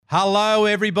Hello,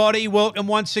 everybody. Welcome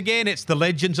once again. It's the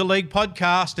Legends of League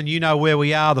podcast, and you know where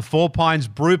we are, the Four Pines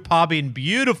Brew Pub in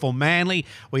beautiful Manly.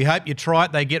 We hope you try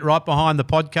it. They get right behind the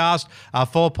podcast.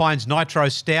 Four Pines Nitro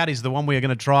Stout is the one we are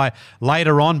going to try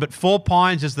later on, but Four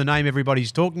Pines is the name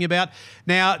everybody's talking about.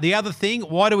 Now, the other thing,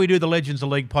 why do we do the Legends of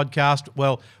League podcast?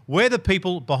 Well, we're the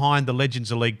people behind the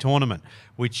Legends of League tournament,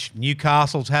 which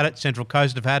Newcastle's had it, Central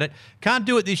Coast have had it. Can't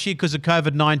do it this year because of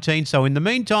COVID-19. So in the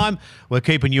meantime, we're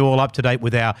keeping you all up to date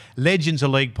with our Legends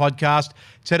of League podcast.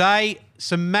 Today,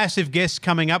 some massive guests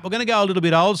coming up. We're going to go a little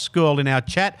bit old school in our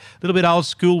chat, a little bit old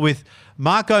school with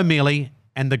Mark O'Mealy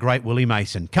and the great Willie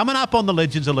Mason. Coming up on the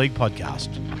Legends of League podcast.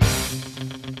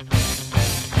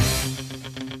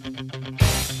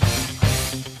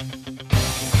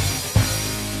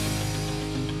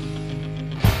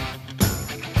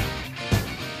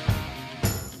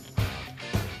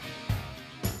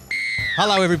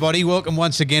 Hello, everybody. Welcome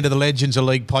once again to the Legends of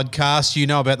League podcast. You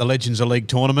know about the Legends of League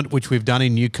tournament, which we've done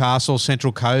in Newcastle,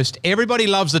 Central Coast. Everybody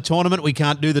loves the tournament. We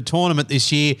can't do the tournament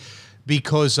this year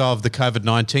because of the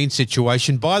COVID-19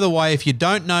 situation. By the way, if you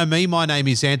don't know me, my name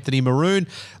is Anthony Maroon.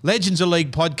 Legends of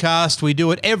League podcast. We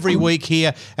do it every week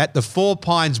here at the Four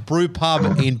Pines Brew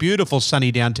Pub in beautiful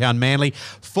sunny downtown Manly.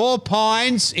 Four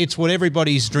Pines, it's what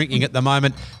everybody's drinking at the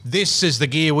moment. This is the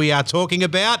gear we are talking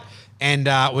about. And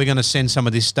we're going to send some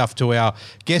of this stuff to our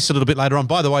guests a little bit later on.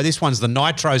 By the way, this one's the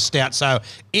Nitro Stout, so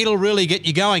it'll really get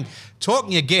you going.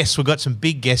 Talking of guests, we've got some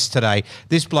big guests today.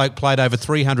 This bloke played over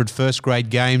 300 first-grade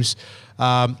games,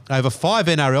 over 5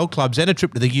 NRL clubs and a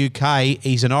trip to the UK.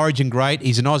 He's an Origin great.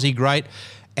 He's an Aussie great.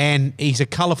 And he's a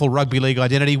colourful rugby league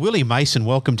identity. Willie Mason,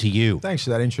 welcome to you. Thanks for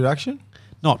that introduction.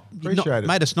 Appreciate it.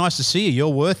 Mate, it's nice to see you. You're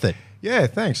worth it. Yeah,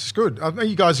 thanks. It's good. I mean,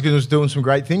 you guys are doing some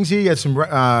great things here. You had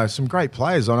some great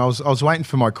players on. I was waiting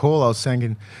for my call. I was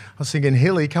thinking,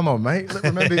 Hilly, come on, mate.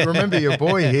 Remember your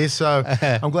boy here. So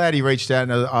I'm glad he reached out,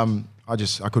 and I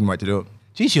couldn't wait to do it.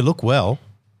 Geez, you look well.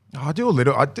 I do a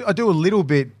little. I do a little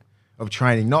bit of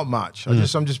training, not much.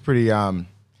 I'm just pretty. And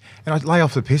I lay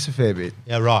off the piss a fair bit.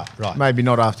 Yeah, right. Maybe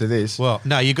not after this. Well,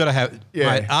 no, you got to have.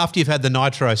 Yeah. Mate, after you've had the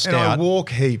Nitro Stout. And I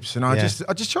walk heaps, and I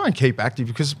just try and keep active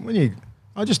because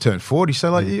I just turned 40,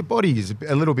 so your body is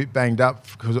a little bit banged up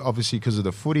because of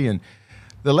the footy, and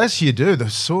the less you do, the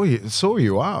sore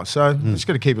you are. So just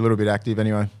got to keep a little bit active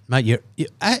anyway. Mate, you're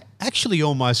actually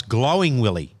almost glowing,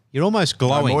 Willie. You're almost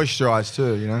glowing. I moisturise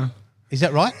too, you know. Is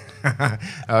that right?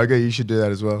 Okay, you should do that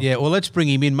as well. Yeah, well, let's bring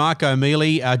him in. Mark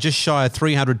O'Mealy, just shy of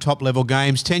 300 top-level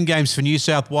games, 10 games for New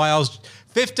South Wales,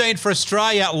 15 for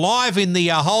Australia, live in the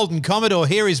Holden Commodore.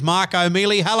 Here is Mark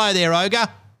O'Mealy. Hello there, Ogre.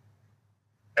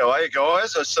 How are you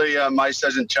guys? I see Mace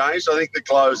hasn't changed. I think the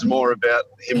glow's more about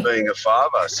him being a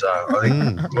father. So I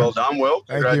think well done, Will.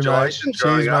 Congratulations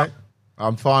growing up. Mate.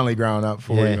 I'm finally growing up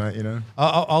for you, mate, you know.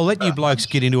 I'll let you blokes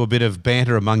get into a bit of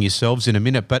banter among yourselves in a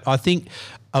minute, but I think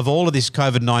of all of this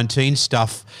COVID-19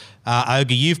 stuff,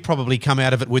 Ogre, you've probably come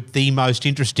out of it with the most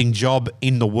interesting job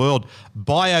in the world,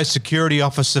 biosecurity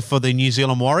officer for the New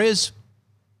Zealand Warriors.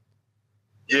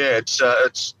 Yeah, it's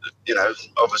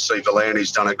obviously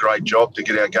Valani's done a great job to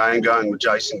get our game going with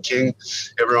Jason King,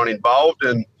 everyone involved,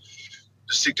 and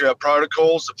to stick to our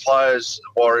protocols. The players,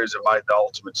 the Warriors have made the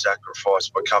ultimate sacrifice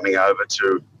by coming over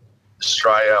to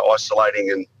Australia, isolating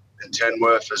in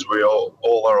Tamworth, as we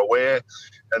all are aware,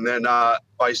 and then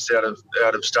based out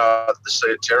of Star at the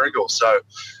Sea at Terrigal. So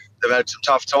they've had some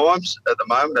tough times at the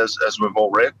moment, as we've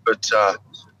all read, but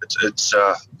it's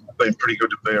been pretty good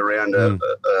to be around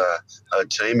a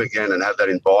team again and have that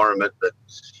environment that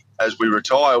as we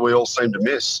retire we all seem to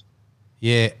miss.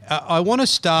 Yeah, I want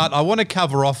to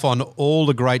cover off on all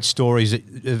the great stories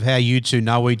of how you two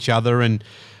know each other, and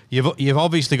you've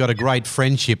obviously got a great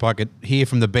friendship. I could hear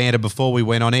from the banter before we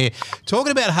went on air.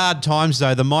 Talking about hard times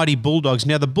though, the mighty Bulldogs.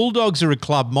 Now the Bulldogs are a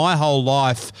club my whole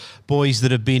life, boys,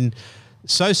 that have been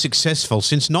so successful.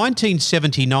 Since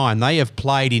 1979, they have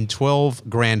played in 12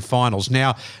 grand finals.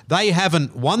 Now, they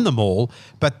haven't won them all,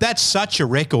 but that's such a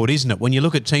record, isn't it? When you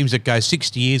look at teams that go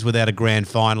 60 years without a grand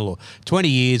final or 20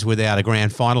 years without a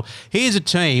grand final. Here's a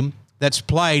team that's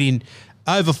played in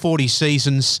over 40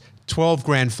 seasons, 12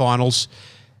 grand finals.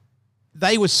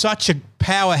 They were such a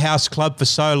powerhouse club for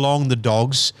so long, the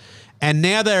Dogs, and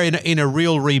now they're in a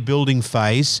real rebuilding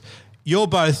phase. You're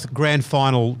both grand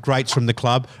final greats from the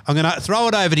club. I'm going to throw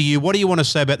it over to you. What do you want to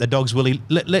say about the Dogs, Willie?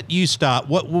 Let you start.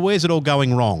 Where's it all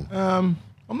going wrong? I'm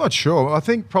not sure. I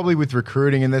think probably with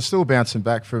recruiting, and they're still bouncing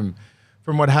back from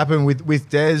what happened with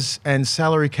Des and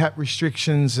salary cap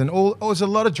restrictions and all. There's a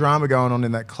lot of drama going on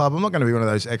in that club. I'm not going to be one of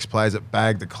those ex-players that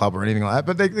bag the club or anything like that,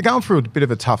 but they're going through a bit of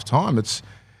a tough time.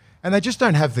 And they just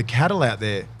don't have the cattle out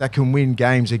there that can win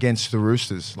games against the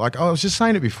Roosters. Like I was just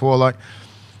saying it before, like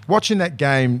watching that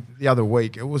game the other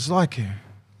week, it was like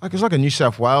a New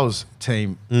South Wales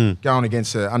team going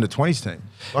against an under-20s team.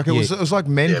 Like it was like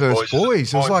men versus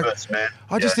boys. It was like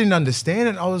I just didn't understand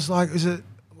it. I was like,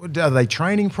 are they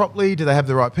training properly? Do they have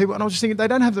the right people? And I was just thinking they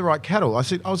don't have the right cattle.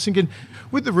 I was thinking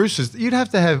with the Roosters, you'd have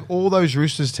to have all those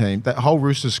Roosters team, that whole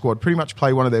Roosters squad, pretty much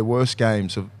play one of their worst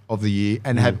games of the year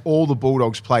and have all the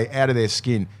Bulldogs play out of their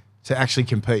skin to actually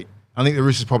compete. I think the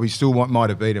Roosters probably still might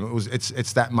have beat them.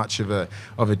 It's that much of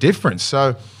a difference.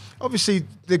 So obviously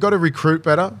they've got to recruit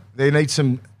better. They need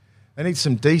some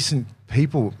decent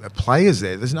people, players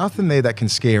there. There's nothing there that can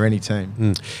scare any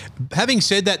team. Having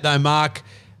said that, though, Mark,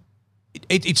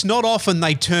 it's not often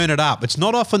they turn it up. It's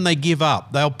not often they give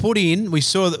up. They'll put in. We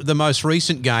saw the most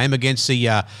recent game against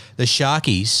the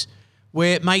Sharkies,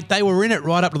 where mate they were in it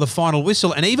right up to the final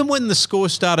whistle, and even when the score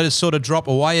started to sort of drop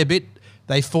away a bit,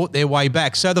 they fought their way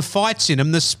back. So the fight's in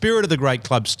them. The spirit of the great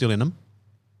club's still in them.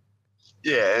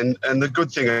 Yeah, and the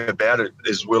good thing about it,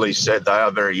 as Willie said, they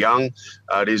are very young.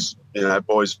 It is,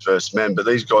 boys versus men, but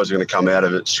these guys are going to come out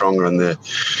of it stronger in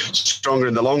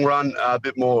the long run. A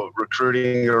bit more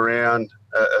recruiting around,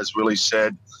 as Willie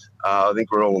said. I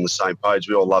think we're all on the same page.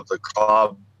 We all love the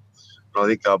club. I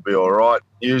think they'll be all right.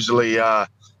 Usually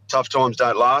tough times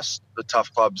don't last. The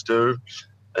tough clubs do.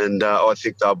 And I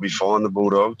think they'll be fine, the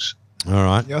Bulldogs. All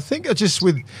right. Yeah, I think it's just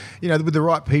with the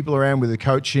right people around, with the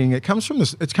coaching, it comes from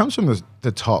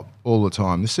the top all the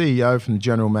time. The CEO, from the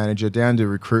general manager down to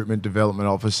recruitment, development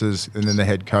officers, and then the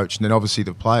head coach, and then obviously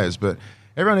the players. But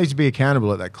everyone needs to be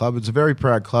accountable at that club. It's a very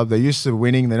proud club. They're used to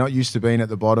winning. They're not used to being at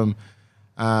the bottom.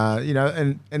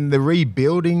 And the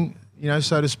rebuilding,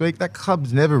 so to speak, that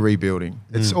club's never rebuilding.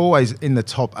 It's always in the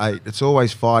top 8. It's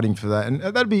always fighting for that, and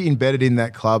that'll be embedded in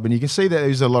that club. And you can see that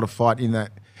there's a lot of fight in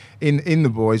that. In the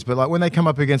boys, but like when they come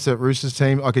up against that Roosters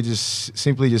team, I could just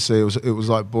simply see it was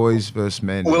like boys versus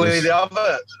men. Willie, the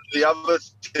other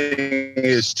thing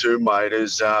is too, mate,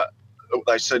 is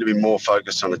they seem to be more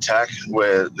focused on attack,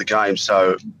 where the game's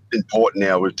so important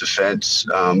now with defence.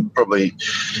 Probably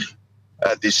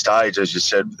at this stage, as you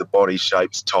said, with the body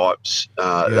shapes, types,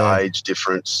 the age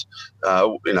difference,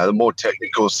 the more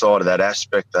technical side of that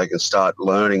aspect, they can start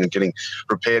learning and getting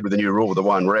prepared with the new rule with the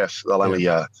one ref. They'll only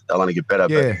get better.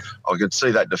 Yeah. But I could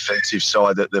see that defensive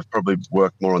side that they've probably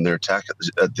worked more on their attack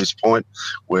at this point,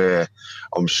 where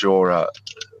I'm sure a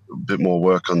bit more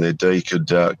work on their D could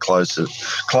close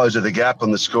the gap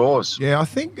on the scores. Yeah, I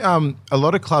think a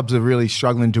lot of clubs are really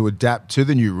struggling to adapt to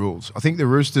the new rules. I think the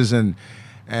Roosters and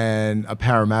a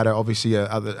Parramatta, obviously,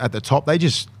 at the top,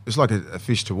 it's like a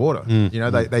fish to water.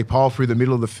 They pile through the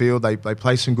middle of the field. They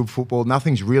play some good football.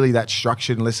 Nothing's really that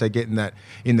structured unless they get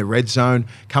in the red zone.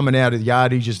 Coming out of the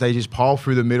yardages, they just pile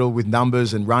through the middle with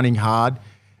numbers and running hard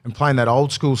and playing that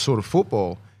old school sort of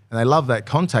football. And they love that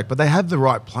contact, but they have the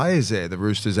right players there, the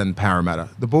Roosters and Parramatta.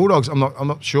 The Bulldogs, I'm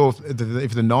not sure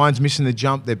if the Nine's missing the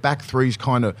jump. Their back three's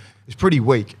is pretty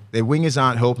weak. Their wingers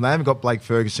aren't helping. They haven't got Blake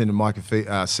Ferguson and Micah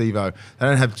Sevo. They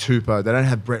don't have Tupou. They don't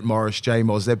have Brett Morris, J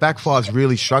Moz. Their back five's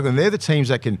really struggling. They're the teams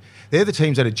that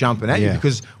are jumping at you,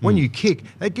 because when you kick,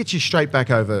 they get you straight back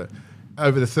over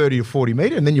the 30 or 40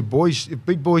 metre, and then your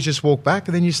big boys just walk back,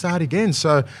 and then you start again.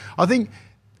 So I think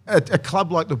a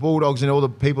club like the Bulldogs and all the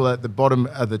people at the bottom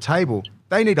of the table,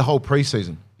 they need a whole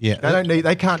preseason. Yeah,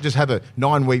 they can't just have a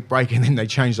 9-week break and then they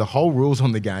change the whole rules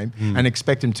on the game and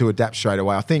expect them to adapt straight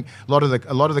away. I think a lot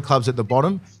of the clubs at the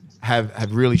bottom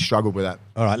have really struggled with that.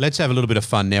 All right, let's have a little bit of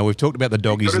fun now. We've talked about the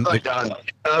doggies. It'd be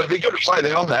good to play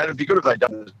there on that. It'd be good if they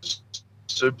done the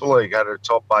Super League at a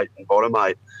top 8 and bottom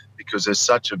 8, because there's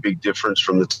such a big difference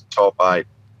from the top 8.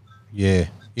 Yeah,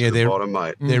 to the bottom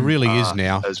 8. There really is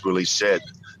now, as Willie said.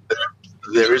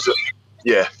 There is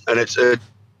and it's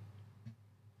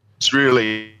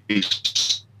really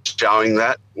showing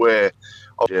that where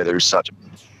there is such.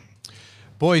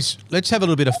 Boys, let's have a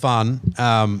little bit of fun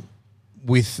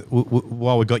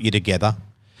while we got you together.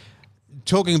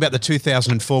 Talking about the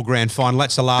 2004 grand final,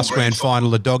 that's the last grand final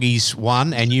the doggies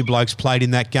won and you blokes played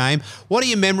in that game. What are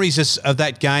your memories of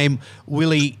that game,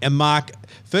 Willie and Mark?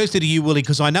 Firstly to you, Willie,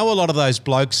 because I know a lot of those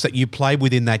blokes that you played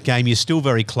with in that game you're still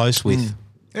very close with.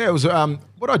 Yeah, it was.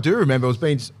 What I do remember was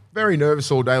being very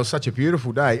nervous all day. It was such a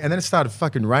beautiful day, and then it started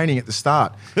fucking raining at the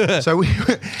start. So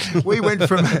we went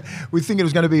from we think it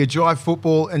was going to be a dry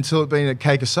football until it being a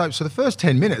cake of soap. So the first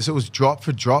 10 minutes, it was drop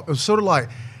for drop. It was sort of like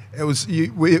we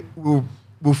were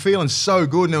feeling so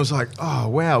good, and it was like, oh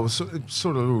wow, it was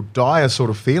sort of a little dire sort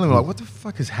of feeling. Like, what the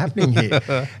fuck is happening here?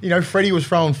 Freddie was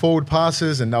throwing forward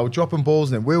passes, and they were dropping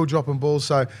balls, and then we were dropping balls.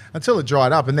 So until it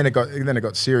dried up, and then it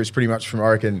got serious pretty much from, I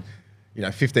reckon,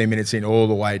 15 minutes in all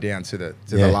the way down to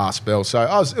the last bell. So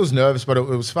it was nervous, but it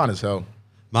was fun as hell.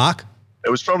 Mark? It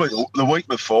was probably the week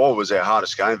before was our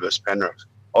hardest game versus Penrith.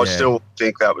 I still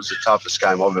think that was the toughest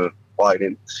game I've ever played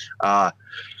in.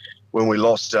 When we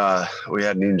lost, we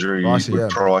had an injury with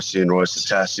Pricey and Royce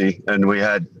Tassi, and we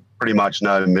had pretty much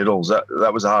no middles.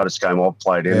 That was the hardest game I've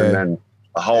played in. And then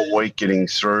the whole week getting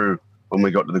through when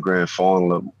we got to the grand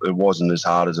final, it wasn't as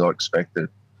hard as I expected.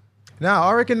 No,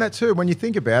 I reckon that too when you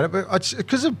think about it. But it's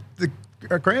because the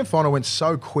grand final went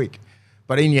so quick.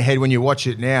 But in your head, when you watch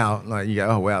it now, like you go,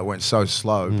 oh, wow, it went so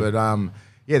slow. But,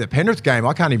 the Penrith game,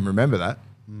 I can't even remember that.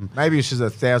 Maybe it's just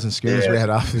 1,000 schooners we had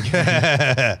after the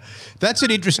game. That's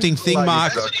an interesting thing,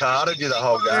 Mark. Carded you the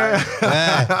whole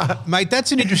game. Mate,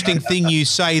 that's an interesting thing you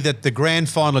say that the grand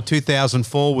final of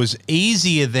 2004 was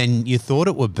easier than you thought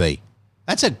it would be.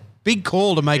 That's a big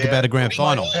call to make about a grand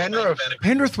final.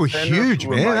 Penrith were huge,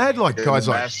 man. They had guys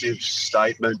like massive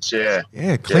statements, Yeah,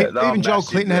 even Joel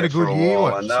Clinton had a good year.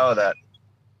 I know that.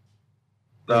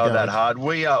 They were that hard.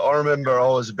 I remember I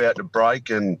was about to break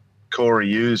and Corey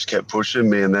Hughes kept pushing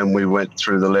me, and then we went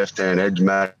through the left-hand edge,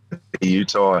 Matt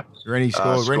Utah. Rennie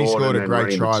scored a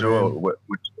great try,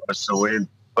 which I still win.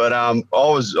 But I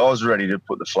was ready to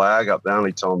put the flag up. The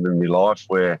only time in my life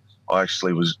where I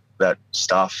actually was that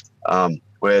stuffed.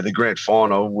 Where the grand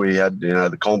final, we had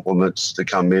the compliments to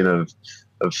come in of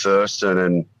Thurston,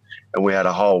 and we had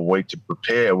a whole week to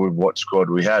prepare with what squad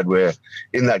we had. Where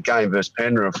in that game versus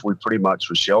Penrith, we pretty much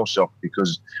were shell shocked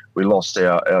because we lost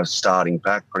our starting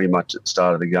pack pretty much at the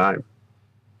start of the game.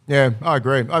 Yeah, I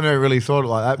agree. I've never really thought it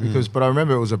like that but I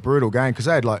remember it was a brutal game because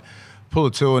they had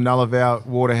Pulatua, Nullival,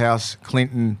 Waterhouse,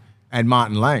 Clinton, and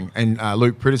Martin Lang and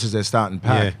Luke Prittis as their starting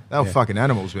pack. They were fucking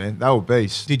animals, man. They were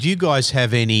beasts. Did you guys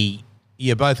have any?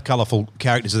 You're both colourful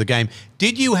characters of the game.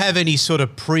 Did you have any sort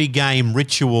of pre-game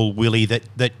ritual, Willie,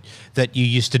 that you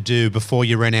used to do before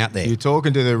you ran out there? You're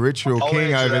talking to the ritual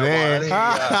king over there.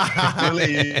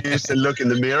 Willie used to look in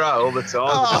the mirror all the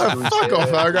time. Oh, fuck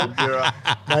off, Ogre.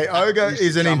 Mate, Ogre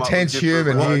is an intense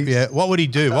human. What would he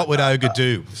do? What would Ogre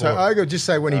do? So Ogre, just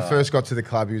say when he first got to the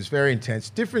club, he was very intense.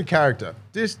 Different character.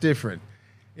 Just different.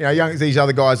 These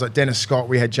other guys like Dennis Scott,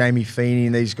 we had Jamie Feeney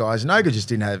and these guys. And Ogre just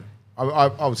didn't have... I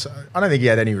don't think he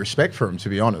had any respect for him, to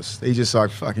be honest. He just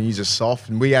he's just soft.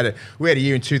 And we had a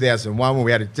year in 2001 where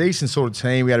we had a decent sort of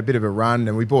team. We had a bit of a run,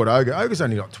 and we bought Ogre. Ogre's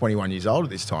only 21 years old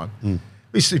at this time. We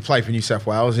used to play for New South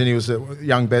Wales, and he was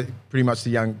pretty much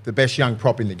the best young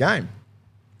prop in the game.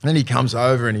 And then he comes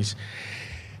over, and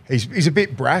he's a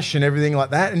bit brash and everything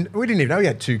like that. And we didn't even know he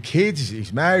had 2 kids.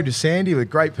 He's married to Sandy with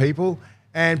great people,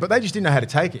 but they just didn't know how to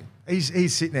take him.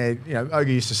 He's sitting there,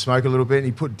 Ogre used to smoke a little bit and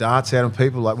he put darts out on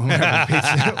people when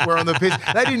we're on the pitch.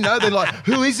 They didn't know. They're like,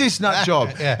 who is this nut job?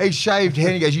 He shaved head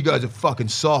and he goes, you guys are fucking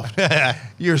soft.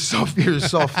 You're soft,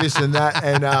 this and that.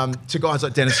 And to guys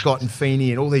like Dennis Scott and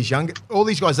Feeney and all these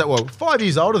guys that were 5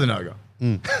 years older than Ogre.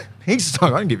 He's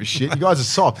like, I don't give a shit. You guys are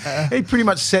soft. He pretty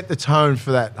much set the tone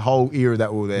for that whole era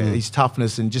that we were there. His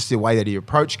toughness and just the way that he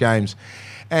approached games.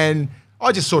 And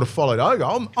I just sort of followed Ogre.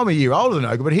 I'm a year older than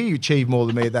Ogre, but he achieved more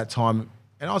than me at that time.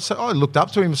 And I looked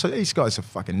up to him and said, this guy's a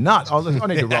fucking nut. I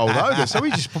need to roll with Ogre. So we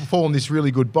just formed this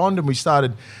really good bond and we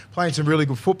started playing some really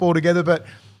good football together. But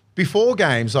before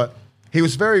games, he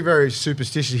was very, very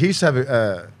superstitious. He used to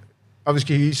have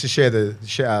obviously he used to share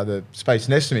the space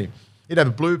next to me. He'd have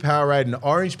a blue Powerade and an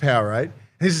orange Powerade.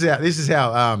 This is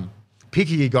how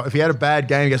picky he got. If he had a bad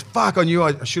game, he goes, fuck, I knew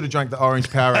I should have drank the orange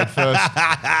Powerade first.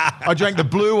 I drank the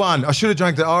blue one. I should have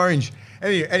drank the orange.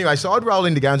 Anyway, so I'd roll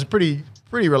into games. A pretty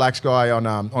relaxed guy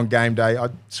on game day.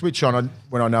 I'd switch on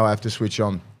when I know I have to switch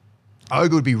on.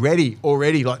 Ogre would be ready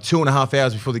already, 2.5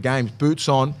 hours before the game. Boots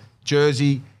on,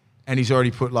 jersey, and he's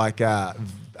already put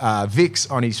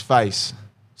Vicks on his face.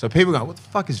 So people go, what the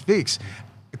fuck is Vicks?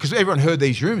 Because everyone heard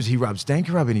these rumours. He rubs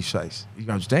Danker rub in his face. He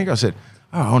rubs Danker. I said,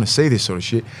 I want to see this sort of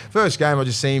shit. First game, I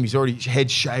just see him. He's already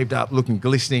head shaved up, looking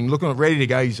glistening, looking ready to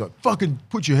go. He's like, fucking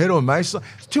put your head on, mate.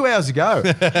 It's 2 hours ago.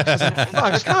 I was like,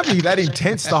 fuck, it can't be that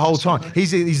intense the whole time.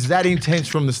 He's that intense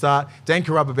from the start.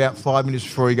 Danker up about 5 minutes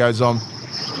before he goes on.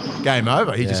 Game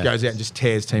over. He just goes out and just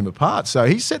tears team apart. So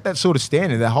he set that sort of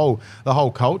standard. The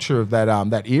whole culture of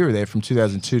that era there from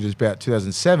 2002 to about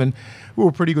 2007, we were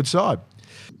a pretty good side.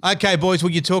 Okay, boys,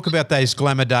 will you talk about those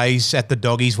glamour days at the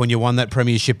Doggies when you won that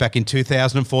premiership back in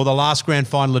 2004? The last grand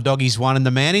final the Doggies won, and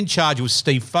the man in charge was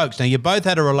Steve Folkes. Now, you both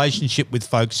had a relationship with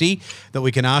Folkesy that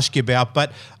we can ask you about,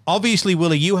 but obviously,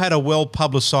 Willie, you had a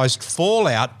well-publicised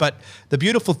fallout, but the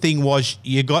beautiful thing was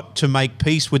you got to make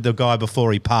peace with the guy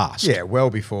before he passed. Yeah, well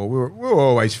before. We were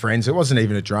always friends. It wasn't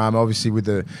even a drama. Obviously, with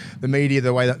the media,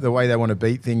 the way they want to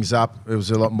beat things up, it was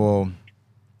a lot more...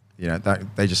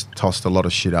 they just tossed a lot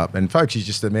of shit up. And folks, he's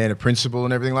just a man of principle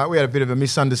and everything. Like, we had a bit of a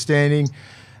misunderstanding,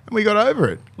 and we got over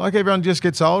it. Like, everyone just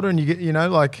gets older, and you get, you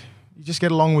just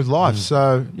get along with life.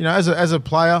 So, as a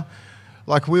player,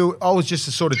 like, I was just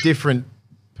a sort of different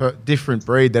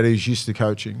breed that he was used to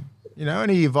coaching.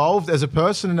 And he evolved as a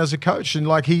person and as a coach. And,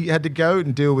 like, he had to go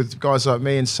and deal with guys like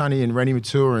me and Sonny and Rennie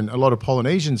Matua and a lot of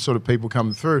Polynesian sort of people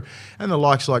coming through, and the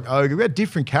likes like Ogre. We had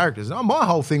different characters. And my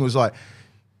whole thing was like,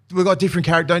 we've got different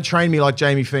characters. Don't train me like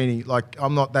Jamie Feeney. Like,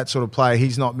 I'm not that sort of player.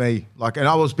 He's not me. Like, and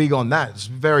I was big on that. It's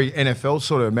very NFL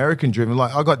sort of American driven.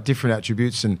 Like, I got different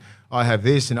attributes, and I have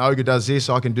this, and Ogre does this,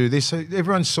 I can do this. So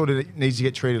everyone sort of needs to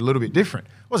get treated a little bit different.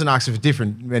 I wasn't asking for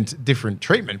different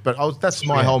treatment, but that's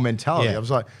my whole mentality. Yeah. I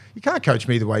was like, you can't coach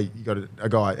me the way you got a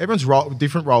guy. Everyone's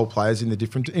different role players in a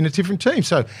different team.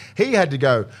 So he had to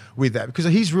go with that because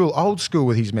he's real old school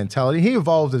with his mentality. He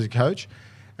evolved as a coach,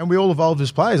 and we all evolved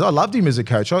as players. I loved him as a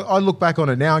coach. I look back on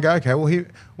it now and go, okay, well,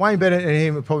 Wayne Bennett and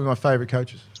him are probably my favourite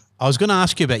coaches. I was going to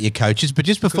ask you about your coaches, but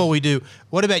just before we do,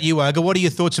 what about you, Ogre? What are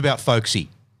your thoughts about Folksy?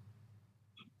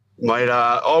 Mate,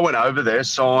 I went over there,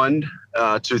 signed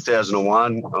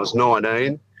 2001. I was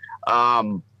 19,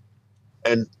 and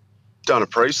done a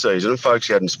pre-season. Folks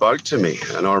hadn't spoke to me,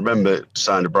 and I remember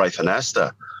saying to Braith and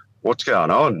Asta, "What's going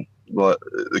on?" Well,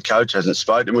 the coach hasn't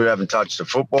spoken to me. We haven't touched the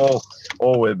football.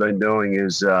 All we've been doing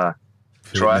is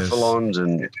triathlons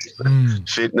and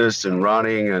fitness and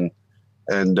running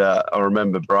and I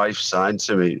remember Braith saying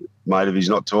to me, "Mate, if he's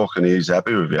not talking, he's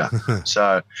happy with you."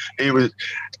 So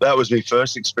that was my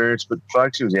first experience, but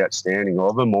folks, he was outstanding.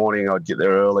 Of a morning, I'd get there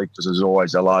early because I was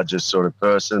always the largest sort of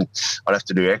person. I'd have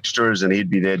to do extras, and he'd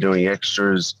be there doing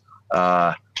extras.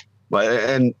 And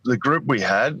the group we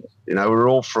had, we were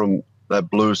all from that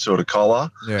blue sort of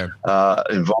collar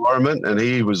environment, and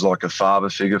he was like a father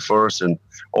figure for us and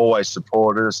always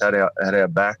supported us, had our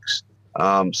backs.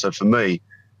 So for me,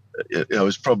 it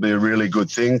was probably a really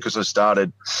good thing because I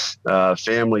started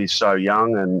family so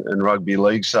young and rugby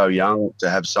league so young, to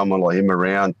have someone like him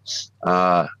around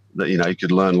that you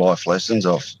could learn life lessons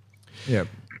off. Yeah.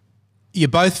 You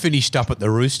both finished up at the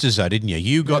Roosters, though, didn't you?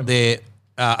 You got there,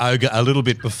 Ogre, a little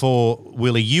bit before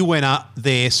Willie. You went up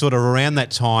there sort of around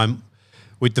that time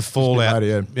with the fallout.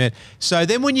 Yeah. So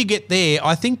then when you get there,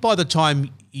 I think by the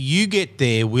time you get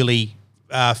there, Willie,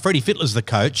 Freddie Fittler's the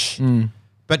coach.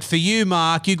 But for you,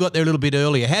 Mark, you got there a little bit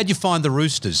earlier. How'd you find the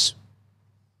Roosters?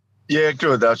 Yeah,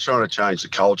 good. They were trying to change the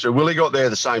culture. Willie got there at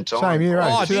the same time. Same year,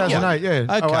 right? Oh, 2008, yeah.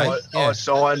 Okay. I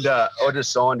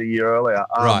just signed a year earlier.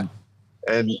 Right.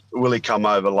 And Willie come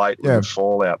over late with the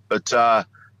fallout. But,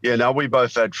 we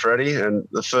both had Freddie, and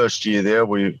the first year there,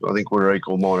 I think we were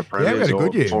equal minor premiers. Yeah, we had a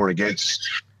good year. For and against.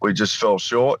 We just fell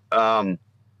short.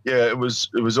 It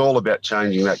was all about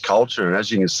changing that culture. And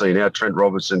as you can see now, Trent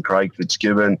Robertson, Craig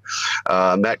Fitzgibbon,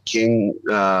 Matt King,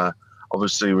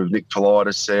 obviously with Nick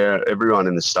Politis there, everyone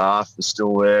in the staff is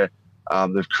still there.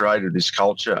 They've created this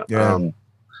culture. Yeah.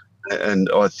 And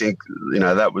I think,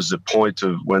 that was the point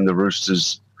of when the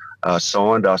Roosters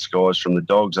signed us guys from the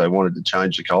Dogs. They wanted to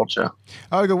change the culture.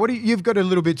 Ogre, you've got a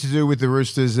little bit to do with the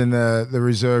Roosters and the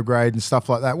reserve grade and stuff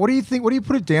like that. What do you think? What do you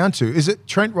put it down to? Is it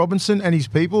Trent Robinson and his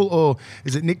people, or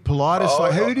is it Nick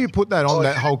Politis? Who do you put that on,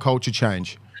 that whole culture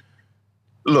change?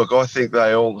 Look, I think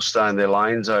they all stay in their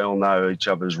lanes. They all know each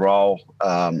other's role.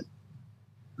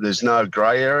 There's no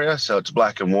grey area, so it's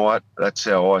black and white. That's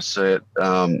how I see it.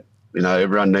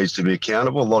 Everyone needs to be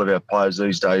accountable. A lot of our players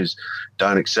these days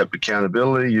don't accept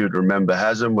accountability. You'd remember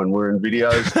Hasm when we're in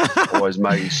videos, always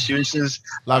make excuses.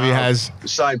 Love you, Haz.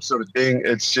 Same sort of thing.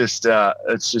 It's just about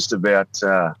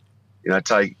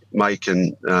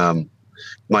making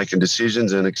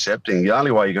decisions and accepting. The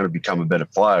only way you're going to become a better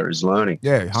player is learning.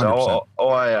 Yeah, 100%. So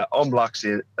I'm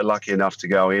lucky enough to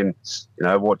go in,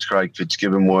 watch Craig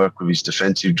Fitzgibbon work with his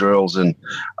defensive drills and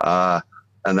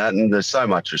there's so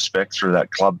much respect through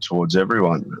that club towards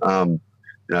everyone.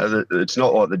 It's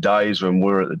not like the days when we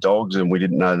were at the Dogs and we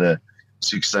didn't know the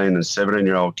 16 and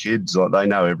 17-year-old kids. Like, they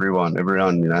know everyone.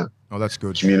 Everyone, Oh, that's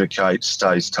good. Communicates,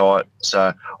 stays tight.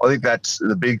 So I think that's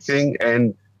the big thing,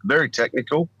 and very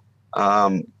technical.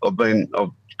 I've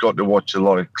got to watch a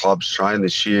lot of clubs train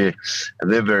this year,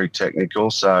 and they're very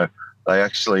technical. So they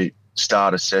actually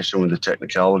start a session with the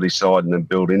technicality side and then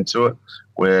build into it,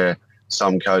 where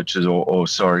some coaches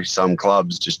some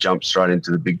clubs just jump straight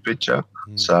into the big picture.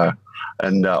 So,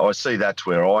 and I see that's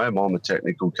where I am. I'm a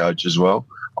technical coach as well.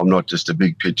 I'm not just a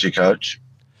big picture coach.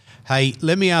 Hey,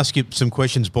 let me ask you some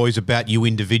questions, boys, about you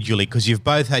individually, because you've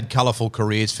both had colourful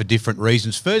careers for different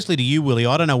reasons. Firstly, to you, Willie,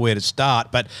 I don't know where to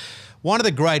start, but one of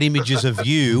the great images of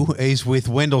you is with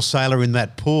Wendell Saylor in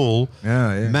that pool,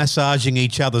 massaging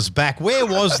each other's back. Where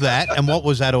was that, and what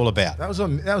was that all about? That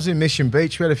was in Mission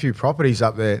Beach. We had a few properties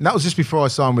up there, and that was just before I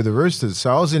signed with the Roosters.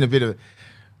 So I was in a bit of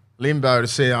limbo to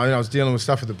see. I was dealing with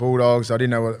stuff with the Bulldogs. I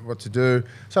didn't know what to do,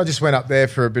 so I just went up there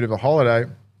for a bit of a holiday.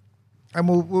 And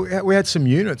we had some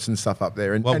units and stuff up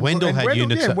there. Wendell had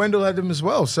units. Yeah, Wendell had them as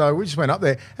well. So we just went up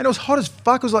there. And it was hot as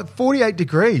fuck. It was like 48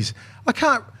 degrees.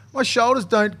 My shoulders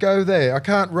don't go there.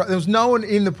 There was no one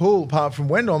in the pool apart from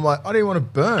Wendell. I'm like, I didn't want to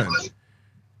burn.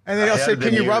 And then I said,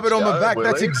 can you rub it on my back? Willie?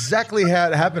 That's exactly how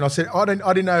it happened. I said, I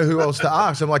didn't know who else to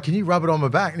ask. I'm like, can you rub it on my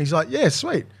back? And he's like, yeah,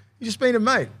 sweet. He's just been a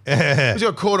mate. He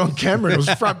got caught on camera. It was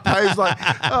front page like,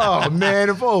 oh, man,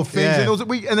 of all things. Yeah.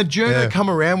 And the journo come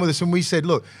around with us and we said,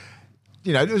 look,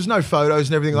 there was no photos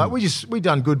and everything like. We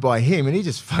done good by him, and he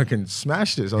just fucking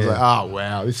smashed us. I was like, oh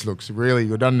wow, this looks really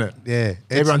good, doesn't it? Yeah.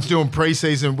 Everyone's doing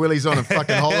preseason. Willie's on a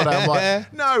fucking holiday. I'm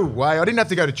like, no way. I didn't have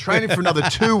to go to training for another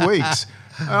 2 weeks.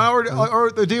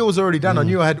 The deal was already done. I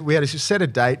knew we had to set a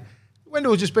date.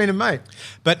 Wendell was just being a mate.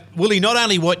 But Willie, not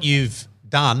only what you've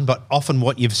done, but often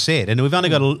what you've said. And we've only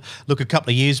got to look a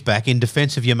couple of years back in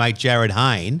defence of your mate Jared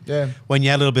Hayne, when you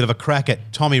had a little bit of a crack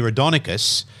at Tommy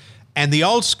Raudonikis. And the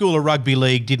old school of rugby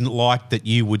league didn't like that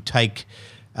you would take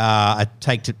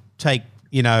umbrage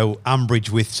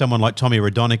with someone like Tommy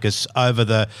Raudonikis over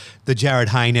the Jared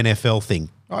Hayne NFL thing.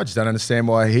 I just don't understand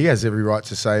why he has every right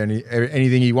to say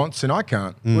anything he wants and I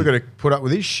can't. We've got to put up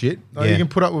with his shit. You can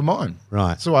put up with mine.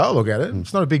 Right. That's the way I look at it.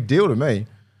 It's not a big deal to me.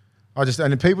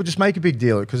 And people just make a big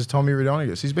deal because of Tommy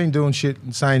Raudonikis. He's been doing shit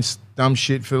and saying dumb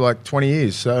shit for like 20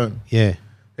 years. So yeah.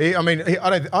 I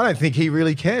don't think he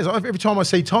really cares. Every time I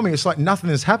see Tommy, it's like nothing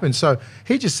has happened. So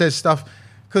he just says stuff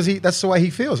because that's the way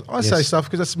he feels. I say stuff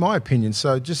because that's my opinion.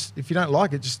 So just if you don't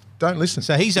like it, just don't listen.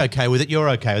 So he's okay with it. You're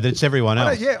okay with it. It's everyone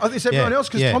else. It's everyone else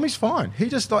because Tommy's fine.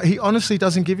 He honestly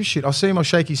doesn't give a shit. I see him. I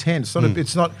shake his hand.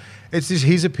 It's just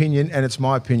his opinion and it's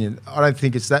my opinion. I don't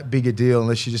think it's that big a deal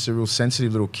unless you're just a real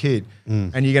sensitive little kid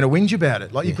and you're going to whinge about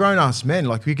it. Like you're grown ass men.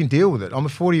 Like we can deal with it. I'm a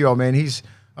 40-year-old man.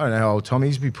 I don't know how old Tommy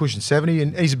is. He's be pushing 70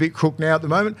 and he's a bit crook now at the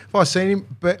moment. If I seen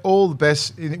him, but all the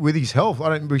best with his health.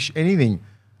 I don't wish anything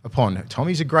upon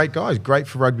Tommy's a great guy. He's great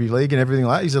for rugby league and everything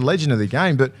like that. He's a legend of the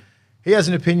game, but he has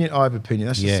an opinion. I have an opinion.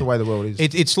 That's just the way the world is.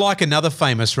 It's like another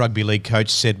famous rugby league coach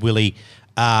said, Willie,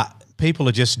 people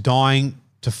are just dying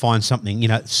to find something.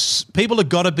 People have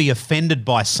got to be offended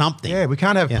by something. Yeah, we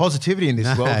can't have positivity in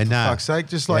this world, for fuck's sake.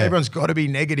 Just like everyone's got to be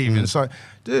negative. And so,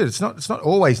 dude, it's not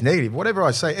always negative. Whatever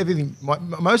I say,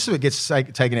 most of it gets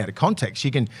taken out of context. You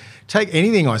can take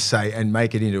anything I say and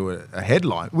make it into a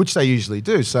headline, which they usually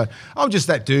do. So I'm just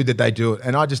that dude that they do it.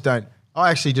 And I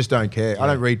actually just don't care. Yeah. I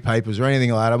don't read papers or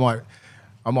anything like that.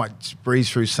 I might breeze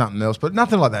through something else, but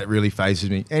nothing like that really phases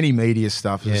me. Any media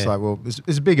stuff is like, well,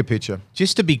 there's a bigger picture.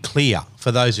 Just to be clear,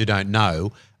 for those who don't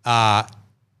know,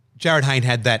 Jared Hayne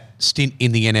had that stint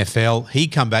in the NFL. He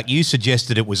come back. You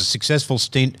suggested it was a successful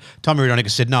stint. Tommy Raudonikis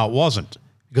said, no, it wasn't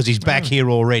because he's back here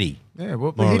already. Yeah,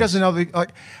 well, but he doesn't know.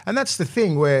 And that's the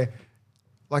thing where,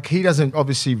 he doesn't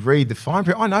obviously read the fine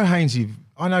print. I know Hainesy.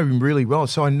 I know him really well,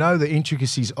 so I know the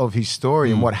intricacies of his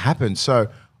story and what happened. So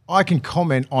I can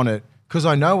comment on it because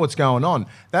I know what's going on.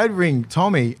 They'd ring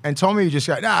Tommy, and Tommy would just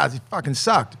go, nah, it fucking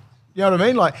sucked. You know what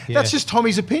I mean? That's just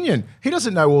Tommy's opinion. He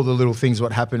doesn't know all the little things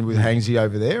what happened with Hainesy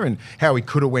over there and how he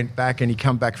could have went back and he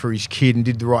come back for his kid and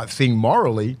did the right thing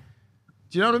morally.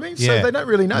 Do you know what I mean? Yeah. So they don't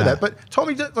really know that. But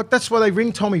Tommy, that's why they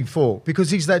ring Tommy for,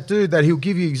 because he's that dude that he'll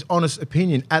give you his honest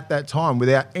opinion at that time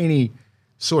without any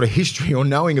sort of history or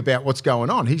knowing about what's going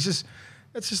on.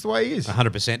 That's just the way he is.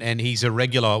 100%. And he's a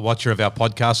regular watcher of our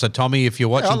podcast. So, Tommy, if you're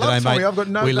watching today, Tommy. mate, I've got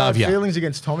no feelings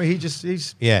against Tommy. He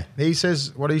says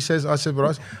what he says. I said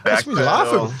what I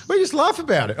said. We just laugh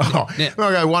about it. Oh, we're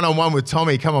going to go one-on-one with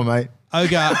Tommy. Come on, mate.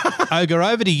 Ogre,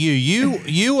 over to you.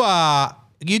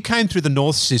 You came through the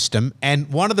North system and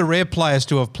one of the rare players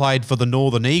to have played for the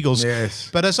Northern Eagles. Yes.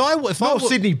 But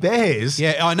Sydney Bears.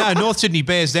 Yeah, I know. North Sydney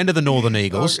Bears, then to the Northern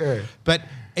Eagles. Okay. But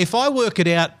if I work it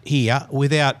out here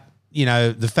without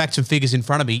the facts and figures in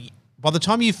front of me, by the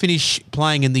time you finish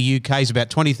playing in the UK is about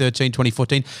 2013,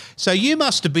 2014. So you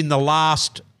must have been the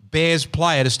last Bears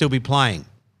player to still be playing.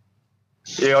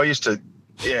 Yeah, I used to.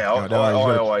 Yeah, I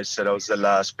always said I was the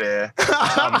last Bear.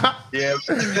 I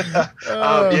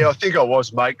think I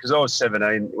was, mate, because I was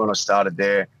 17 when I started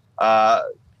there.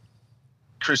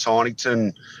 Chris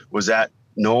Heinington was at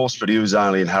North, but he was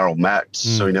only in Harold Matts,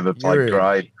 so he never played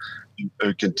grade,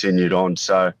 who continued on.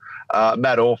 So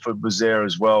Matt Orford was there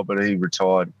as well, but he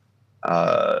retired,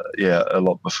 a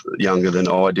lot younger than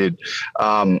I did.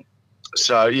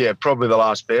 Probably the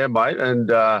last Bear, mate. And,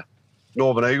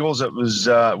 Northern Eagles. It was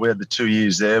we had the 2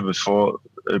 years there before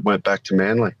it went back to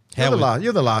Manly.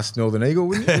 You're the last Northern Eagle,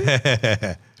 wouldn't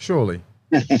you? Surely.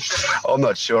 I'm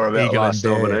not sure about Eagle last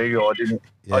and Northern Bear. Eagle. I didn't.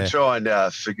 Yeah. I try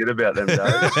and forget about them days.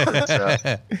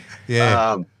 But,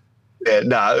 Yeah.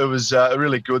 it was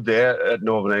really good there at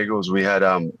Northern Eagles. We had,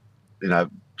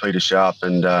 Peter Sharp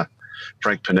and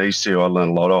Frank Panisi, who I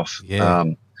learned a lot off. Yeah.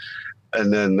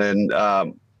 And then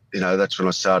that's when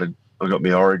I got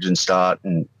my Origin start,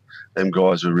 and them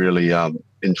guys were really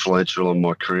influential in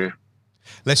my career.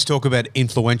 Let's talk about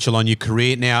influential on your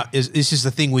career. Now, this is the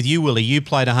thing with you, Willie. You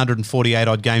played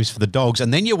 148-odd games for the Dogs,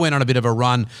 and then you went on a bit of a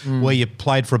run where you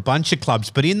played for a bunch of clubs.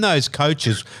 But in those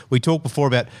coaches, we talked before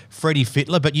about Freddie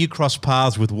Fittler, but you crossed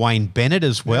paths with Wayne Bennett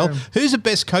as well. Yeah. Who's the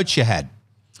best coach you had?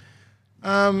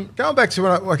 Going back to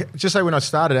when I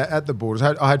started at the Borders,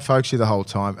 I had folks here the whole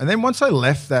time. And then once I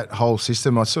left that whole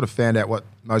system, I sort of found out what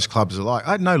most clubs are like.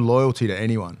 I had no loyalty to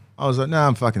anyone. I was like, no,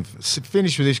 I'm fucking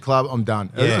finished with this club. I'm done.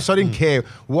 Yeah. So I didn't care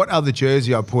what other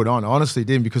jersey I put on. I honestly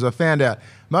didn't, because I found out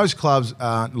most clubs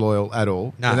aren't loyal at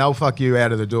all. No. And they'll fuck you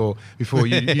out of the door before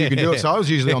you can do it. So I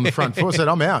was usually on the front foot. I said,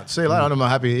 I'm out. See you later. I'm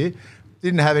not happy here.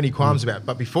 Didn't have any qualms about it.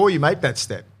 But before you make that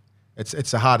step,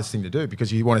 it's the hardest thing to do,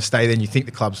 because you want to stay there and you think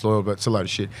the club's loyal, but it's a load of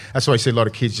shit. That's why you see a lot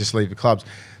of kids just leave the clubs.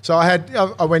 So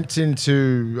I went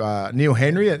into Neil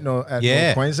Henry at North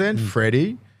Queensland,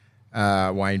 Freddie,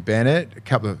 Wayne Bennett, a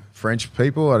couple of French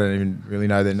people. I don't even really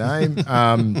know their name.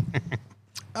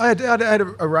 I had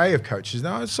an array of coaches.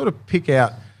 Now I sort of pick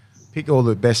all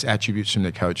the best attributes from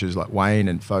the coaches, like Wayne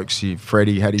and Folksy.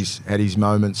 Freddie had his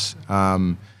moments.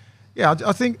 I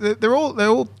think that they're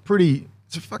all pretty.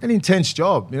 It's a fucking intense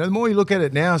job. The more you look at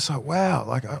it now, it's like, wow.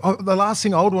 Like the last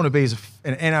thing I would want to be is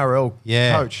an NRL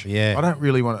coach. Yeah. I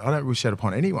don't wish that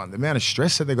upon anyone. The amount of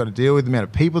stress that they've got to deal with, the amount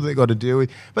of people that they've got to deal with.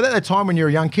 But at that time when you're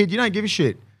a young kid, you don't give a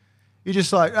shit. You're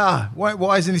just like,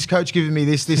 why isn't this coach giving me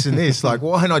this, and this? Like,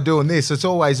 why am I doing this? It's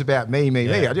always about me.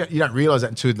 You don't realise that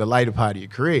until the later part of your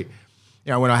career.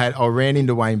 When I ran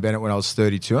into Wayne Bennett when I was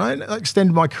 32, and I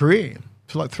extended my career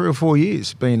for like 3 or 4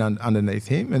 years being underneath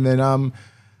him. And then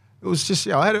it was just,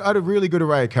 I had a really good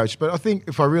array of coaches. But I think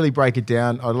if I really break it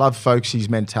down, I love Folkesy's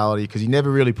mentality, because he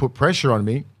never really put pressure on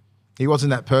me. He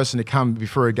wasn't that person to come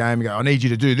before a game and go, I need you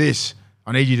to do this,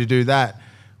 I need you to do that.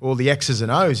 All the X's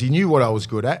and O's. He knew what I was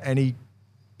good at, and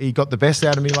he got the best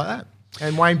out of me like that.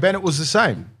 And Wayne Bennett was the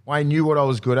same. Wayne knew what I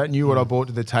was good at, knew what I brought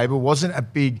to the table. Wasn't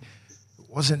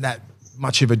that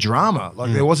much of a drama.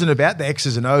 Like there wasn't about the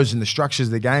X's and O's and the structures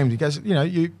of the game. He goes,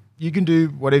 you can do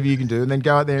whatever you can do, and then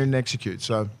go out there and execute.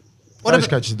 So those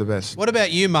coaches are the best. What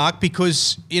about you, Mark?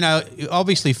 Because,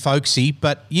 obviously folksy,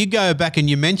 but you go back and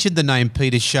you mentioned the name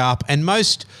Peter Sharp, and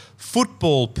most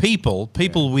football people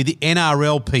with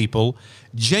NRL people,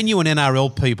 genuine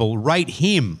NRL people, rate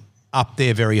him up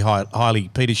there very highly,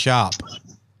 Peter Sharp.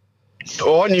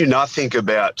 Well, I knew nothing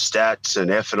about stats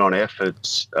and effort on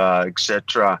efforts,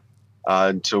 etc.,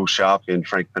 until Sharpie and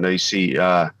Frank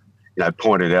Panisi,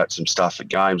 pointed out some stuff at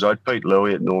games. I'd beat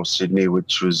Louis at North Sydney,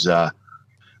 which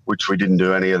we didn't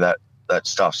do any of that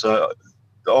stuff. So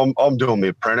I'm doing my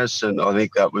apprentice, and I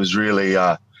think that was really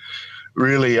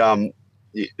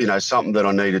something that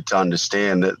I needed to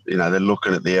understand, that, they're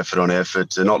looking at the effort on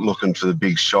efforts. They're not looking for the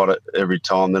big shot at every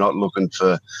time. They're not looking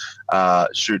for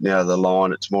shooting out of the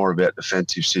line. It's more about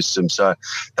defensive systems. So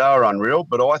they were unreal.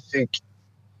 But I think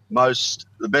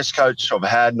the best coach I've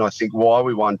had, and I think why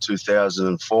we won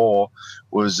 2004,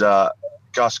 was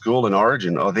Gus Gould in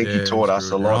Origin. I think he taught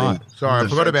us a lot. Right. Sorry, I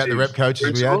forgot about the rep coaches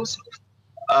principles.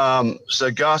 we had.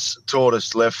 So Gus taught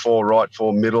us left four, right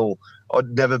four, middle. I'd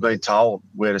never been told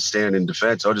where to stand in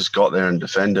defence. I just got there and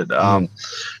defended.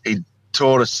 He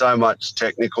taught us so much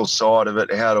technical side of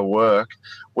it, how to work.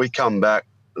 We come back.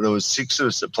 There was 6 of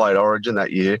us that played Origin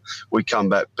that year. We come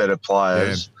back better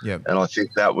players, and I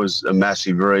think that was a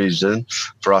massive reason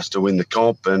for us to win the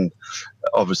comp. And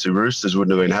obviously Roosters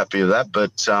wouldn't have been happy with that,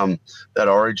 but that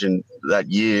Origin that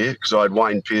year, because I had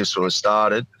Wayne Pearce when I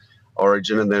started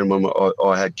Origin, and then when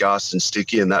I had Gus and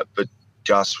Sticky and that, but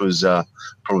Gus was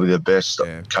probably the best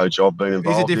coach I've been involved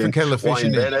in. He's a different kettle of fish,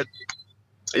 Wayne Bennett.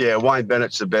 Yeah, Wayne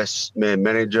Bennett's the best man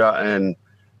manager, and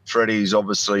Freddie's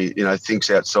obviously, thinks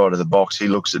outside of the box. He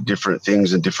looks at different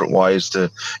things and different ways to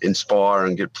inspire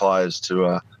and get players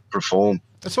to perform.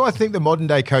 That's why I think the modern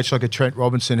day coach like a Trent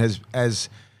Robinson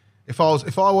if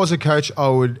I was a coach, I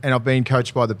would, and I've been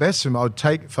coached by the best of them, I would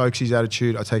take Folkesy's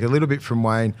attitude. I'd take a little bit from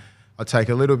Wayne. I'd take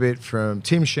a little bit from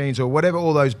Tim Sheens or whatever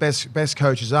all those best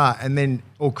coaches are, and then,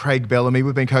 or Craig Bellamy.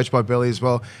 We've been coached by Belly as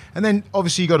well. And then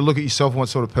obviously you got to look at yourself and what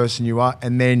sort of person you are,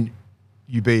 and then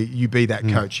you be that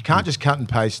coach. You can't just cut and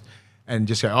paste and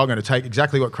just go, I'm going to take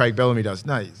exactly what Craig Bellamy does.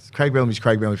 No, Craig Bellamy's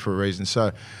Craig Bellamy for a reason.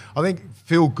 So I think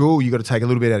Phil Gould, you got to take a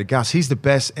little bit out of Gus. He's the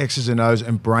best X's and O's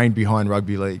and brain behind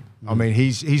rugby league. I mean,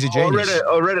 he's a genius.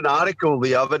 I read an article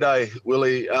the other day,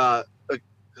 Willie.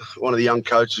 One of the young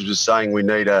coaches was saying we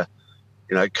need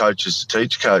coaches to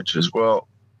teach coaches. Well,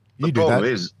 the problem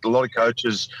is a lot of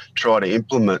coaches try to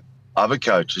implement other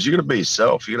coaches. You got to be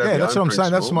yourself. You got to have that's what I'm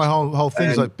saying. That's my whole thing.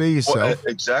 Is like, be yourself.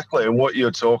 Exactly. And what you're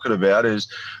talking about is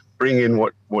bring in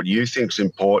what you think's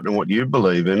important and what you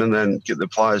believe in, and then get the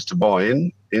players to buy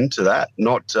into that.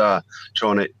 Not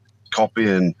trying to copy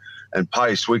and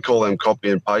paste. We call them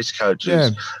copy and paste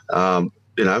coaches. Yeah.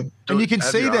 And you can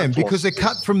see them because they're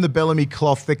cut from the Bellamy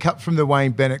cloth, they're cut from the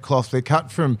Wayne Bennett cloth, they're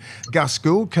cut from Gus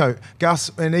Gould, Gus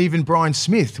and even Brian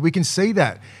Smith. We can see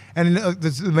that. And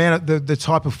the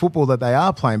type of football that they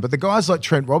are playing. But the guys like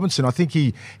Trent Robinson, I think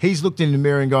he's looked in the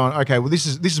mirror and gone, okay, well, this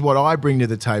is what I bring to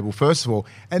the table, first of all.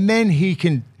 And then he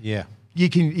can you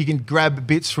can grab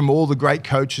bits from all the great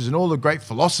coaches and all the great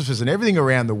philosophers and everything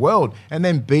around the world and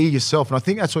then be yourself. And I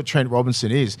think that's what Trent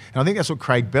Robinson is. And I think that's what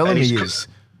Craig Bellamy is.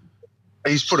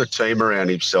 He's put a team around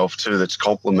himself too that's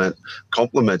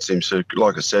complements him. So,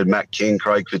 like I said, Matt King,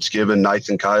 Craig Fitzgibbon,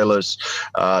 Nathan Kalis,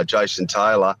 Jason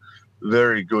Taylor,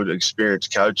 very good,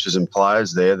 experienced coaches and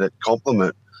players there that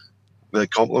complement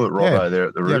Robbo there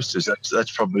at the Roosters.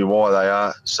 That's probably why they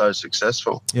are so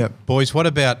successful. Yeah, boys. What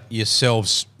about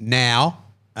yourselves now?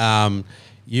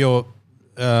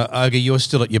 Ogre, you're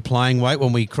still at your playing weight.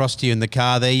 When we crossed you in the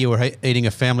car there, you were eating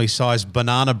a family-sized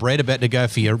banana bread, about to go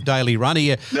for your daily run.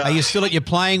 Are you still at your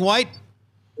playing weight?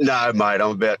 No, mate,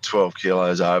 I'm about 12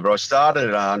 kilos over. I started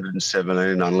at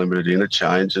 117 unlimited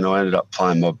interchange, and I ended up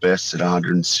playing my best at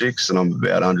 106, and I'm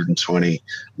about 120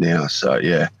 now. So,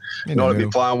 yeah, not at my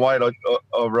playing weight.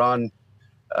 I run,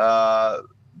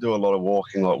 do a lot of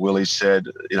walking, like Willie said.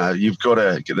 You've got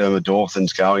to get them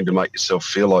endorphins going to make yourself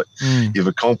feel like you've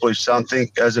accomplished something.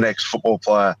 As an ex-football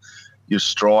player, you're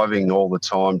striving all the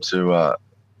time to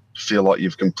feel like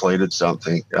you've completed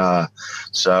something.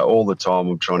 So all the time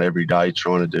I'm every day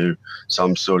trying to do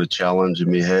some sort of challenge in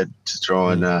my head to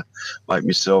try and make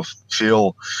myself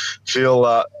feel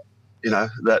that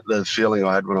the feeling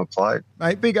I had when I played.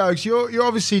 Mate, Big Oaks, you're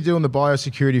obviously doing the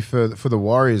biosecurity for the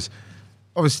Warriors.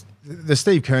 Obviously, the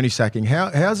Steve Kearney sacking,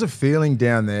 how's it feeling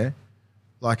down there,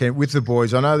 like with the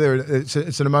boys? I know it's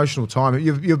an emotional time.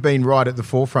 You've been right at the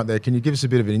forefront there. Can you give us a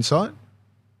bit of an insight?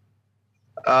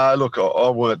 Look, I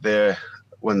weren't there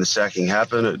when the sacking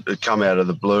happened. It come out of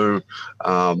the blue.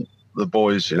 The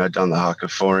boys, done the haka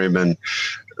for him, and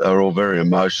they were all very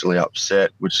emotionally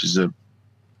upset, which is the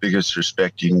biggest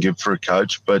respect you can give for a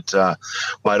coach. But,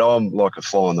 mate, I'm like a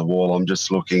fly on the wall. I'm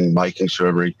just making sure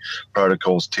every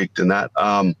protocol's ticked and that.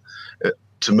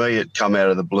 To me, it come out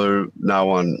of the blue. No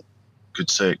one could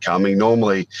see it coming.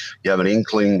 Normally, you have an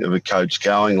inkling of a coach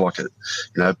going, like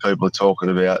people are talking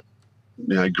about,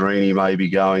 Greeny may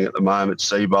be going at the moment,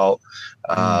 Seabolt.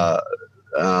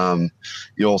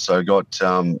 You also got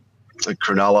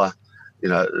Cronulla,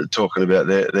 talking about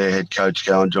their head coach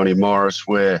going, Johnny Morris,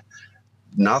 where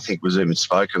nothing was even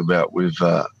spoken about with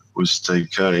Steve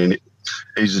Kearney. And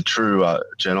he's a true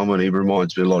gentleman. He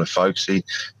reminds me a lot of Folksy,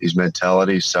 his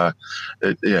mentality. So,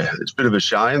 it's a bit of a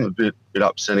shame, a bit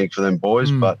upsetting for them boys,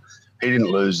 but he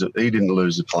didn't lose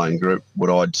the playing group.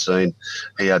 What I'd seen,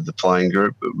 he had the playing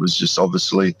group. It was just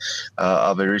obviously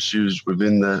other issues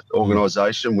within the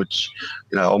organisation, which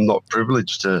I'm not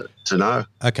privileged to know.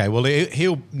 Okay, well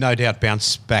he'll no doubt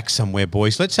bounce back somewhere,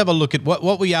 boys. Let's have a look at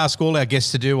what we ask all our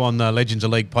guests to do on the Legends of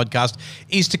League podcast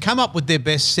is to come up with their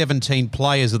best 17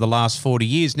 players of the last 40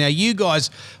 years. Now, you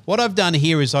guys, what I've done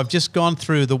here is I've just gone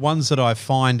through the ones that I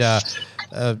find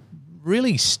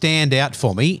really stand out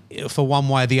for me for one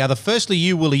way or the other. Firstly,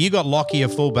 you, Willie, you got Lockie, a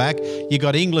fullback. You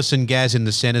got Inglis and Gaz in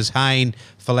the centres, Hayne,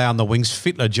 Folau in the wings,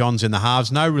 Fittler, Johns in the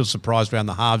halves. No real surprise around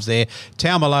the halves there.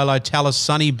 Taumalolo, Tallis,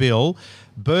 Sonny Bill,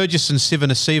 Burgess and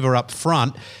Sivanasiva up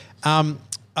front.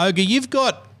 Ogre, you've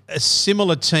got a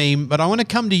similar team, but I want to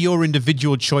come to your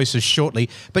individual choices shortly.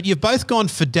 But you've both gone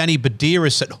for Danny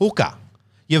Badiris at hooker.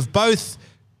 You've both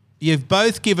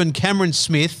given Cameron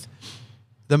Smith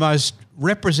the most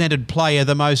represented player,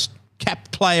 the most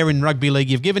capped player in rugby league.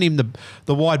 You've given him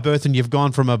the wide berth, and you've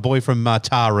gone from a boy from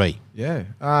Taree. Yeah.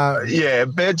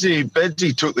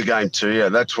 Bedsy took the game too. Yeah,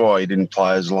 that's why he didn't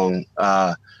play as long.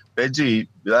 Bedsy,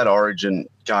 that Origin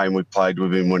game we played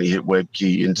with him when he hit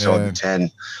Webke inside the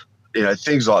 10,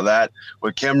 things like that.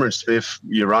 Where Cameron Smith,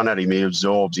 you run at him, he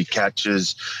absorbs, he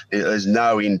catches. There's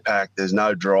no impact. There's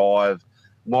no drive.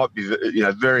 might be,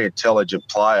 very intelligent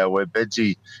player, where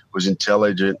Bedsy was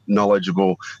intelligent,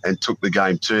 knowledgeable, and took the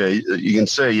game to you. You can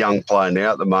see a young player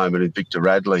now at the moment in Victor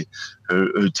Radley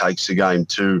who takes the game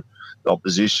to the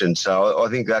opposition. So I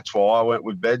think that's why I went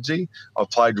with Bedsy. I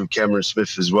played with Cameron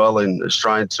Smith as well in the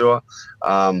Australian tour.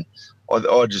 I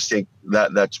just think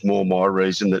that's more my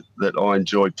reason, that I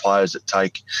enjoy players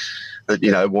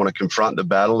that want to confront the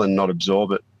battle and not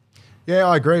absorb it. Yeah,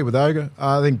 I agree with Oga.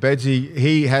 I think Bedsy,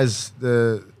 he has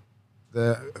the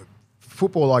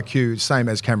football IQ same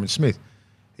as Cameron Smith.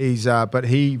 But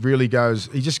he really goes.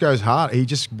 He just goes hard. He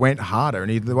just went harder,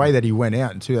 and the way that he went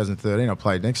out in 2013, I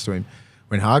played next to him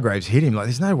when Hargraves hit him. Like,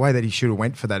 there's no way that he should have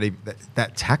went for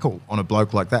that tackle on a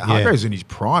bloke like that. Hargraves was in his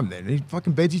prime then.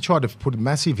 Bedsy tried to put a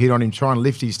massive hit on him, try and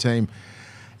lift his team,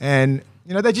 and.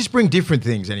 They just bring different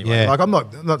things anyway. Yeah. Like, I'm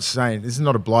not saying this is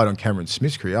not a blight on Cameron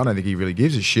Smith's career. I don't think he really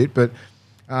gives a shit. But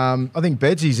I think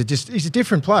Bedsy's he's a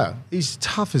different player. He's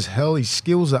tough as hell. His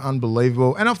skills are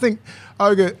unbelievable. And I think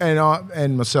Oga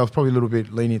and myself probably a little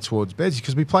bit lenient towards Bedsy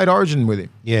because we played Origin with him.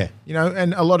 Yeah.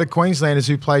 And a lot of Queenslanders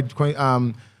who played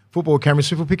football with Cameron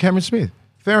Smith will pick Cameron Smith.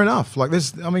 Fair enough.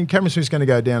 Cameron Smith's going to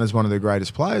go down as one of the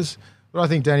greatest players. But I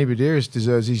think Danny Badiris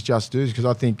deserves his just dues because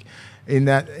I think in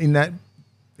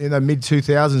the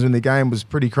mid-2000s when the game was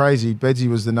pretty crazy, Bedsy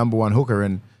was the number one hooker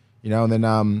and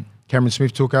then Cameron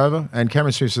Smith took over. And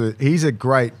Cameron he's a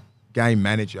great game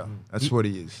manager. That's what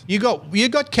he is. You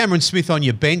got Cameron Smith on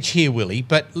your bench here, Willie,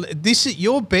 but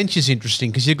your bench is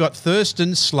interesting because you've got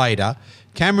Thurston, Slater,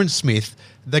 Cameron Smith,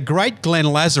 the great Glenn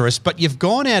Lazarus, but you've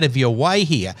gone out of your way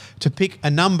here to pick a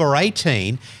number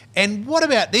 18. And what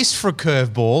about this for a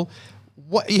curveball?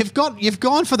 You've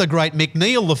gone for the great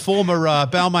McNeil, the former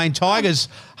Balmain Tigers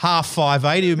half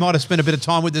 5'8", who might have spent a bit of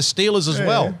time with the Steelers as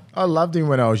well. I loved him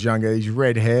when I was younger. His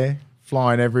red hair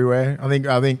flying everywhere. I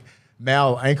think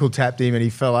Mal ankle tapped him and he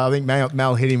fell out. I think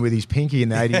Mal hit him with his pinky in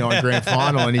the '89 grand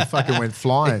final and he fucking went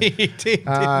flying. He did,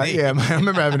 didn't he? Yeah, I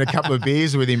remember having a couple of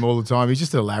beers with him all the time. He's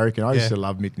just a larrikin. I used to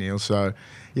love McNeil. So,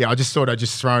 yeah, I just thought I'd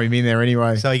just throw him in there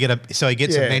anyway. So he gets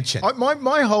a mention.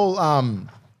 My whole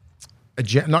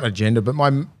not agenda, but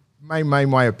my main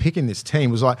way of picking this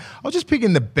team was like I was just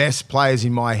picking the best players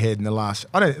in my head in the last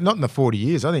not in the 40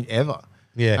 years, I think ever.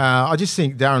 Yeah. I just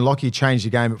think Darren Lockyer changed the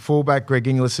game at fullback. Greg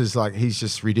Inglis is he's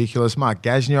just ridiculous. Mark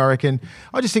Gasnier, I reckon.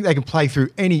 I just think they can play through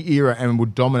any era and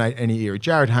would dominate any era.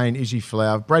 Jared Hayne, Izzy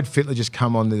Folau, Brad Fittler just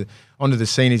come onto the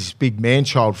scene. His big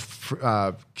man-child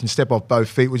can step off both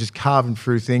feet. We're just carving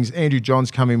through things. Andrew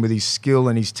Johns come in with his skill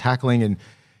and his tackling and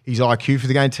his IQ for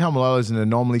the game. Taumalolo's an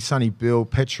anomaly. Sonny Bill,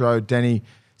 Petro, Denny,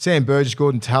 Sam Burgess,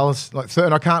 Gordon Tallis.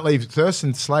 And I can't leave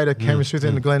Thurston, Slater, Cameron Smith,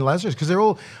 and Glenn Lazarus because they're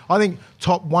all, I think,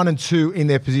 top 1 and 2 in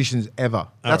their positions ever.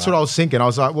 That's what I was thinking. I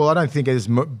was like, well, I don't think there's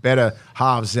better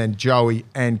halves than Joey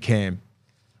and Cam.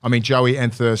 I mean, Joey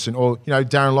and Thurston, or,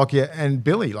 Darren Lockyer and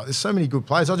Billy. There's so many good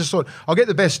players. I just thought I'll get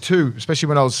the best 2, especially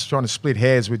when I was trying to split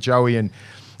hairs with Joey and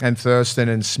Thurston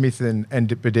and Smith and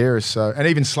Badiris. So, and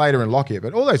even Slater and Lockyer.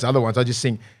 But all those other ones, I just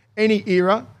think any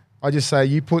era, I just say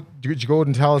you put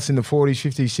Gordon Tallis in the 40s,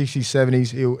 50s, 60s,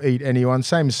 70s, he'll eat anyone.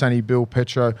 Same as Sonny Bill,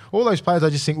 Petro. All those players I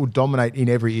just think will dominate in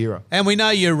every era. And we know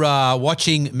you're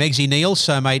watching Megsy Neal,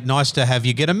 so, mate, nice to have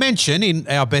you get a mention in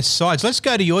our best sides. Let's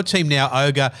go to your team now,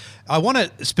 Oga. I want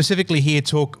to specifically here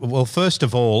talk, well, first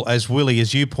of all, as Willie,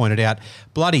 as you pointed out,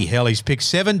 bloody hell, he's picked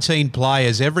 17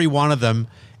 players. Every one of them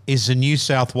is a New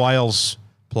South Wales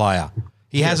player.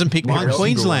 He hasn't picked one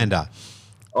Queenslander.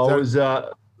 I was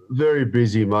very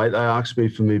busy, mate. They asked me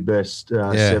for my best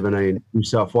 17 New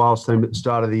South Wales team at the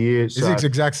start of the year. It's the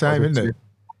exact same, isn't it?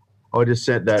 I just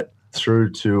sent that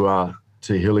through to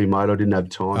Hilly, mate. I didn't have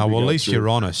time. Oh, well, at least you're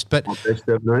honest. But,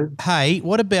 hey,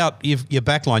 what about your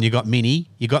back line? You got Minnie.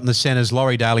 You got in the centres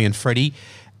Laurie Daly and Freddie.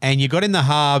 And you got in the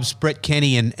halves Brett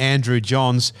Kenny and Andrew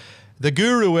Johns. The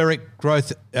guru, Eric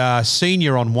Groth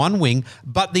Senior, on one wing,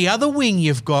 but the other wing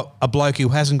you've got a bloke who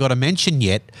hasn't got a mention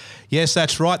yet. Yes,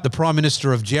 that's right. The Prime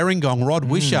Minister of Gerringong, Rod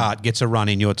Wishart, gets a run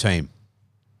in your team.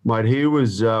 Mate, he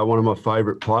was one of my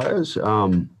favourite players.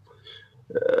 I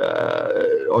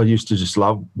used to just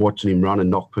love watching him run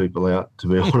and knock people out, to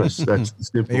be honest. That's the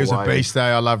simple He was way. A beast,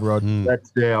 I love Rod.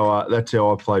 That's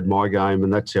how I played my game,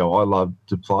 and that's how I loved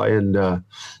to play. And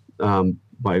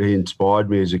mate, he inspired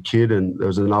me as a kid. And there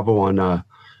was another one at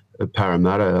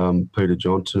Parramatta, Peter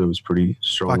Johnson, who was pretty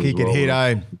strong. He could hit,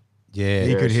 eh? Yeah,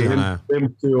 he could hit.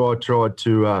 Them two, I tried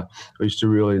to. I used to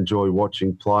really enjoy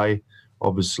watching play.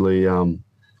 Obviously, so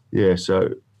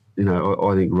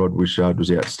I think Rod Wishart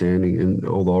was outstanding in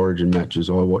all the Origin matches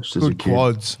I watched as a kid. Good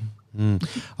quads.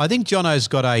 I think Jono's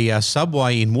got a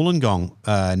Subway in Wollongong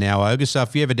now, Ogre. So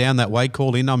if you're ever down that way,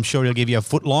 call in. I'm sure he'll give you a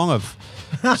foot long of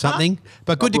something.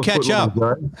 But good to catch up.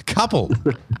 A couple.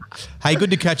 Hey,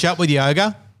 good to catch up with you,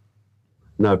 Ogre.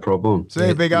 No problem. See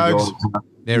you, Big Oaks.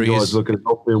 There he is. Looking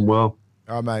up him well.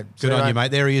 Oh, mate. Good on you, mate.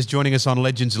 There he is joining us on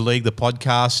Legends of League, the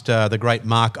podcast, the great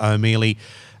Mark O'Mealy.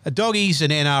 Doggies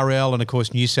and NRL and, of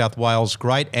course, New South Wales,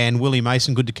 great. And Willie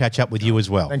Mason, good to catch up with you as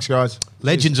well. Thanks, guys.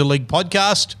 Legends of League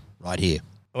podcast right here.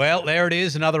 Well, there it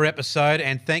is, another episode,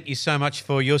 and thank you so much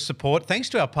for your support. Thanks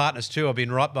to our partners too, I've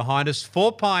been right behind us,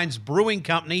 Four Pines Brewing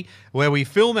Company, where we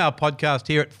film our podcast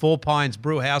here at Four Pines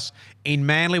Brew House in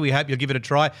Manly. We hope you'll give it a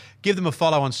try. Give them a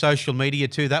follow on social media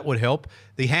too, that would help.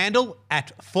 The handle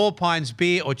at Four Pines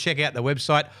Beer, or check out the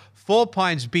website,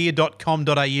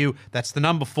 fourpinesbeer.com.au. That's the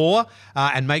number 4.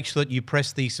 And make sure that you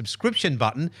press the subscription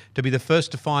button to be the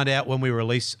first to find out when we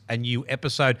release a new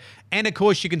episode. And, of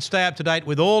course, you can stay up to date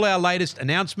with all our latest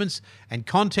announcements and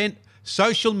content,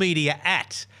 social media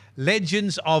at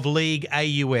Legends of League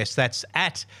AUS. That's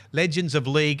at Legends of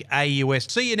League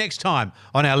AUS. See you next time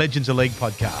on our Legends of League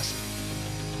podcast.